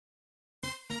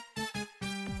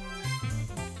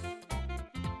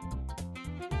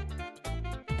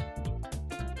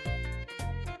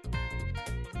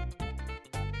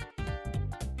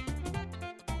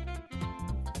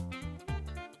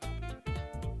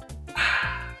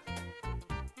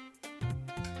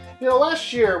You know,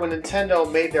 last year when Nintendo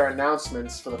made their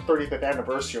announcements for the 35th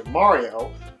anniversary of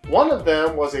Mario, one of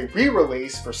them was a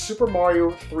re-release for Super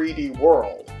Mario 3D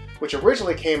World, which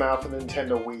originally came out for the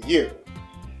Nintendo Wii U.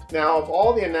 Now, of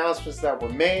all the announcements that were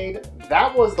made,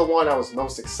 that was the one I was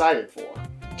most excited for.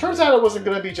 Turns out it wasn't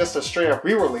going to be just a straight-up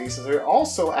re-release, as they're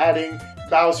also adding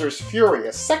Bowser's Fury,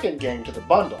 a second game, to the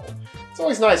bundle. It's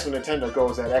always nice when Nintendo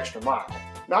goes that extra mile.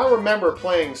 Now, I remember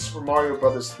playing Super Mario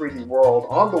Bros. 3D World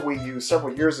on the Wii U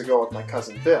several years ago with my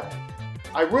cousin Bill.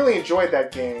 I really enjoyed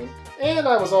that game, and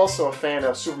I was also a fan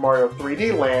of Super Mario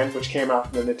 3D Land, which came out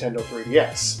from the Nintendo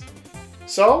 3DS.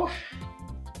 So,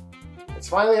 it's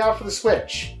finally out for the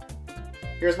Switch.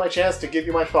 Here's my chance to give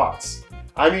you my thoughts.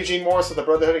 I'm Eugene Morris of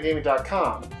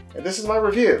TheBrotherhoodofGaming.com, and this is my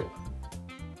review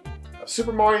of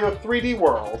Super Mario 3D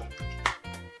World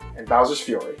and Bowser's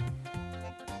Fury.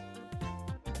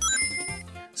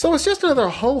 So it's just another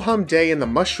ho-hum day in the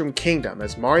Mushroom Kingdom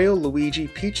as Mario, Luigi,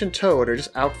 Peach, and Toad are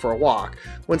just out for a walk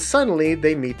when suddenly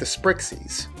they meet the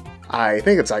Sprixies. I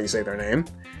think that's how you say their name.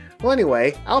 Well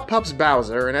anyway, out pops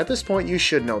Bowser, and at this point you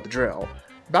should know the drill.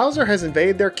 Bowser has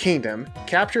invaded their kingdom,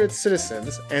 captured its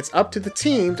citizens, and it's up to the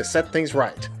team to set things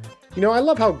right. You know, I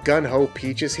love how gun-ho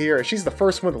Peach is here, and she's the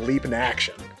first one to leap into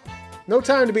action. No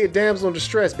time to be a damsel in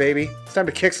distress, baby. It's time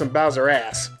to kick some Bowser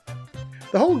ass.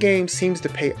 The whole game seems to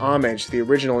pay homage to the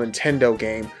original Nintendo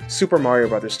game, Super Mario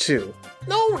Bros. 2.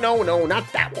 No,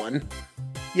 not that one.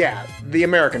 Yeah, the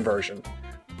American version.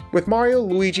 With Mario,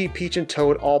 Luigi, Peach, and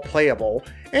Toad all playable,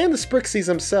 and the Sprixies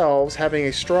themselves having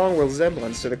a strong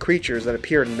resemblance to the creatures that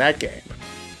appeared in that game.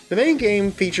 The main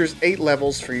game features 8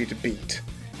 levels for you to beat,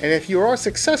 and if you are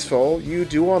successful, you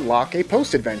do unlock a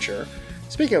post-adventure.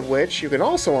 Speaking of which, you can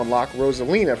also unlock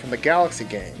Rosalina from the Galaxy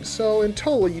games, so in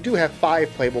total you do have 5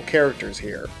 playable characters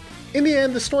here. In the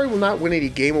end, the story will not win any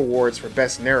game awards for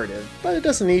best narrative, but it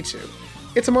doesn't need to.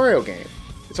 It's a Mario game.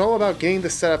 It's all about getting the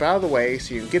setup out of the way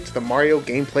so you can get to the Mario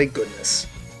gameplay goodness.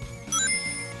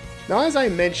 Now as I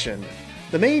mentioned,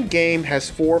 the main game has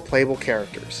 4 playable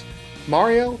characters.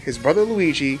 Mario, his brother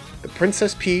Luigi, the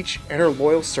Princess Peach, and her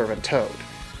loyal servant Toad.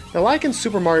 Now like in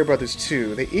Super Mario Bros.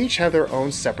 2, they each have their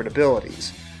own separate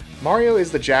abilities. Mario is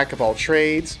the jack of all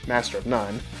trades, master of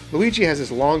none, Luigi has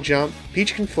his long jump,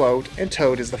 Peach can float, and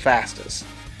Toad is the fastest.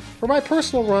 For my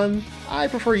personal run, I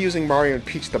prefer using Mario and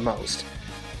Peach the most.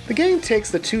 The game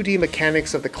takes the 2D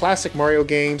mechanics of the classic Mario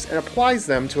games and applies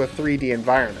them to a 3D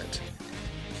environment.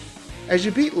 As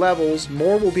you beat levels,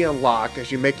 more will be unlocked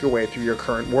as you make your way through your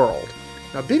current world.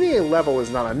 Now beating a level is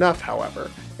not enough,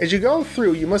 however. As you go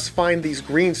through, you must find these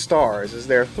green stars, as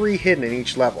there are 3 hidden in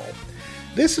each level.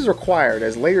 This is required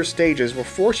as later stages will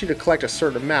force you to collect a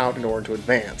certain amount in order to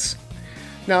advance.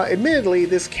 Now admittedly,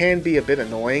 this can be a bit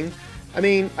annoying. I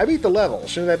mean, I beat the level,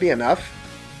 shouldn't that be enough?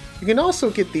 You can also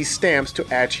get these stamps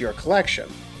to add to your collection.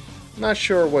 Not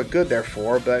sure what good they're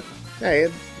for, but hey,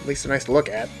 at least they're nice to look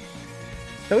at.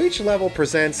 Now each level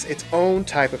presents its own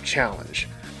type of challenge,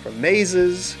 from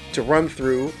mazes to run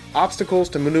through, obstacles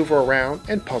to maneuver around,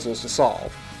 and puzzles to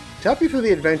solve. To help you through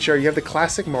the adventure, you have the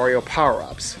classic Mario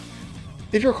power-ups.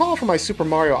 If you recall from my Super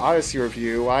Mario Odyssey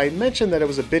review, I mentioned that it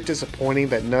was a bit disappointing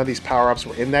that none of these power-ups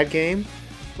were in that game.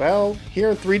 Well, here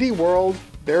in 3D World,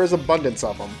 there is abundance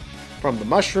of them. From the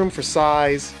mushroom for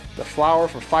size, the flower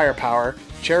for firepower,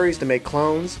 cherries to make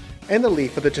clones, and the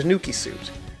leaf for the Tanuki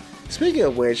suit. Speaking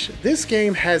of which, this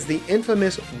game has the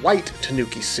infamous white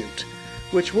Tanuki suit,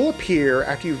 which will appear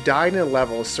after you've died in a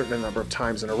level a certain number of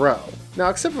times in a row. Now,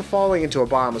 except for falling into a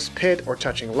bottomless pit or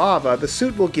touching lava, the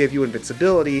suit will give you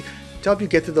invincibility to help you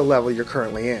get to the level you're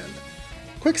currently in.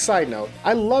 Quick side note,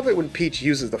 I love it when Peach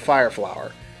uses the fire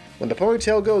flower. When the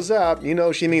ponytail goes up, you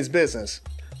know she means business.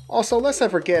 Also, lest I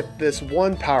forget this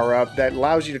one power-up that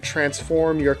allows you to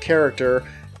transform your character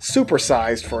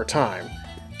supersized for a time,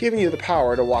 giving you the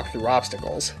power to walk through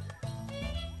obstacles.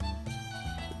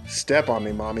 Step on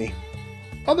me, mommy.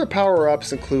 Other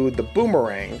power-ups include the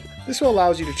boomerang. This will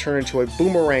allow you to turn into a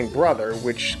boomerang brother,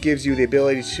 which gives you the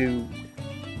ability to...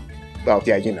 well,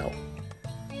 yeah, you know.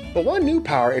 But one new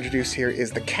power introduced here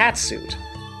is the cat suit.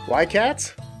 Why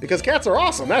cats? Because cats are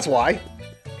awesome, that's why!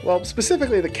 Well,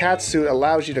 specifically the cat suit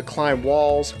allows you to climb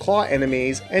walls, claw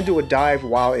enemies, and do a dive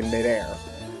while in midair.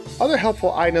 Other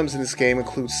helpful items in this game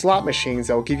include slot machines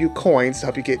that will give you coins to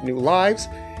help you get new lives,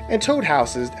 and toad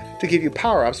houses to give you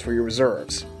power-ups for your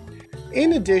reserves.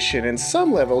 In addition, in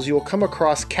some levels you will come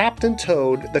across Captain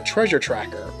Toad, the treasure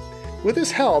tracker. With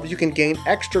his help, you can gain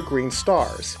extra green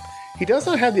stars. He does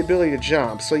not have the ability to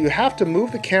jump, so you have to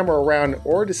move the camera around in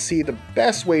order to see the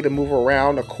best way to move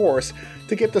around a course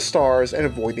to get the stars and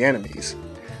avoid the enemies.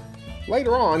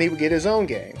 Later on, he would get his own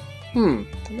game. I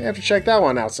may have to check that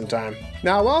one out sometime.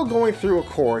 Now, while going through a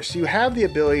course, you have the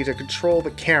ability to control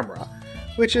the camera,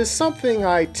 which is something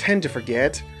I tend to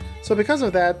forget. So because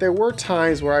of that, there were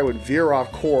times where I would veer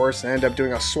off course and end up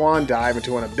doing a swan dive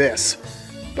into an abyss.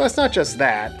 But it's not just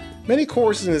that. Many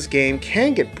courses in this game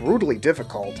can get brutally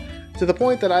difficult, to the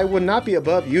point that I would not be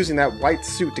above using that white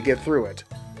suit to get through it.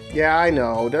 Yeah, I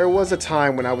know, there was a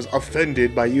time when I was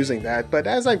offended by using that, but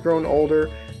as I've grown older,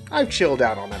 I've chilled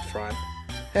out on that front.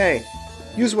 Hey,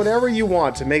 use whatever you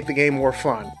want to make the game more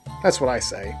fun. That's what I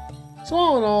say. So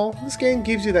all in all, this game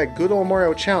gives you that good old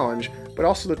Mario challenge, but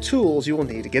also the tools you will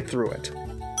need to get through it.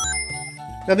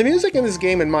 Now the music in this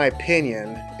game, in my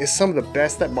opinion, is some of the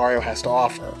best that Mario has to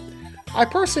offer. I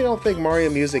personally don't think Mario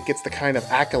music gets the kind of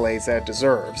accolades that it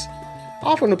deserves.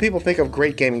 Often when people think of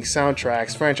great gaming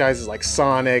soundtracks, franchises like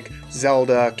Sonic,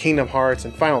 Zelda, Kingdom Hearts,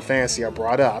 and Final Fantasy are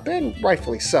brought up, and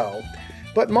rightfully so.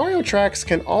 But Mario tracks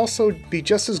can also be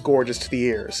just as gorgeous to the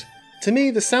ears. To me,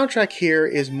 the soundtrack here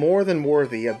is more than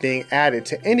worthy of being added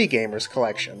to any gamer's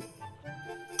collection.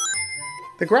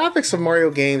 The graphics of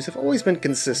Mario games have always been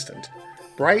consistent,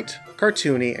 bright,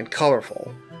 cartoony, and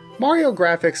colorful. Mario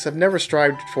graphics have never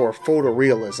strived for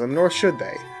photorealism, nor should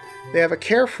they. They have a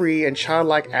carefree and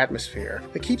childlike atmosphere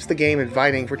that keeps the game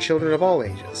inviting for children of all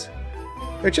ages.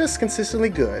 They're just consistently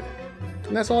good,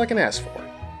 and that's all I can ask for.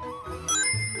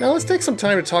 Now let's take some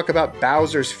time to talk about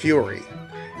Bowser's Fury.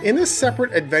 In this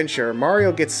separate adventure,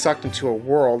 Mario gets sucked into a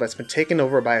world that's been taken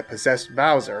over by a possessed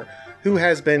Bowser, who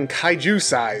has been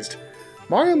kaiju-sized.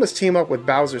 Mario must team up with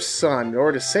Bowser's son in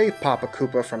order to save Papa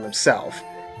Koopa from himself.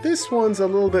 This one's a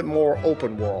little bit more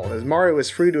open world, as Mario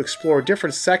is free to explore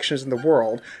different sections in the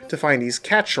world to find these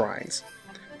cat shrines.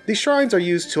 These shrines are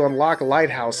used to unlock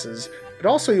lighthouses, but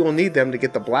also you will need them to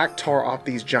get the black tar off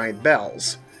these giant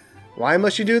bells. Why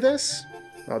must you do this?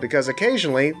 Well, because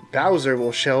occasionally, Bowser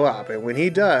will show up, and when he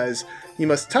does, you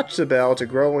must touch the bell to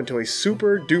grow into a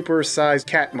super duper sized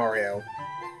cat Mario.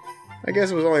 I guess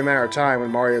it was only a matter of time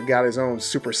when Mario got his own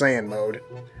Super Saiyan mode.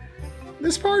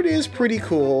 This part is pretty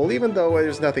cool, even though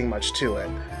there's nothing much to it.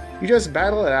 You just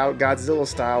battle it out Godzilla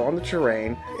style on the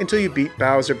terrain until you beat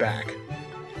Bowser back.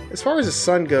 As far as the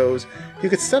sun goes, you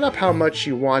can set up how much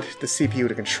you want the CPU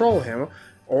to control him,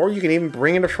 or you can even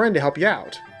bring in a friend to help you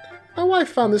out. My wife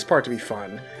found this part to be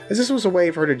fun, as this was a way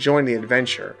for her to join the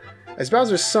adventure. As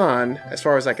Bowser's son, as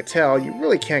far as I could tell, you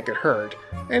really can't get hurt,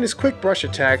 and his quick brush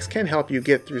attacks can help you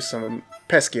get through some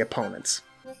pesky opponents.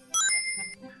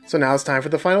 So now it's time for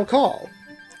the final call.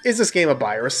 Is this game a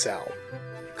buy or a sell?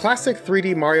 Classic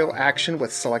 3D Mario action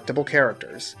with selectable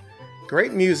characters.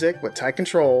 Great music with tight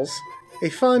controls. A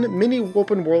fun mini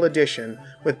open world edition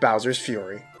with Bowser's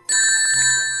Fury.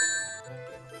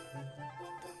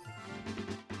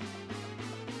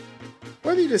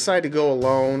 Whether you decide to go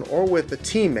alone or with a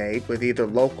teammate with either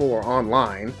local or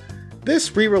online,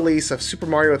 this re-release of Super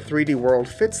Mario 3D World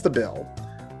fits the bill.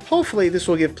 Hopefully this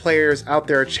will give players out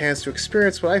there a chance to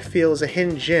experience what I feel is a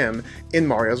hidden gem in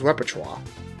Mario's repertoire.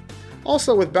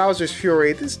 Also with Bowser's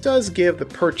Fury, this does give the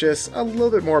purchase a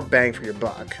little bit more bang for your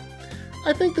buck.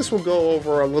 I think this will go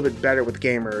over a little bit better with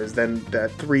gamers than the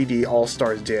 3D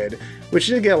All-Stars did, which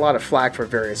did get a lot of flack for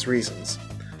various reasons.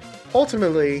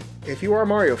 Ultimately, if you are a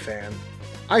Mario fan,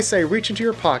 I say reach into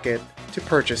your pocket to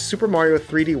purchase Super Mario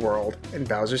 3D World and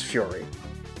Bowser's Fury.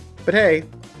 But hey,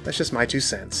 that's just my 2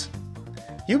 cents.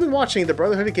 You've been watching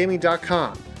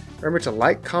TheBrotherhoodofGaming.com. Remember to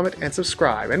like, comment, and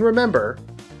subscribe, and remember,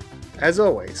 as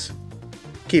always,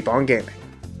 keep on gaming.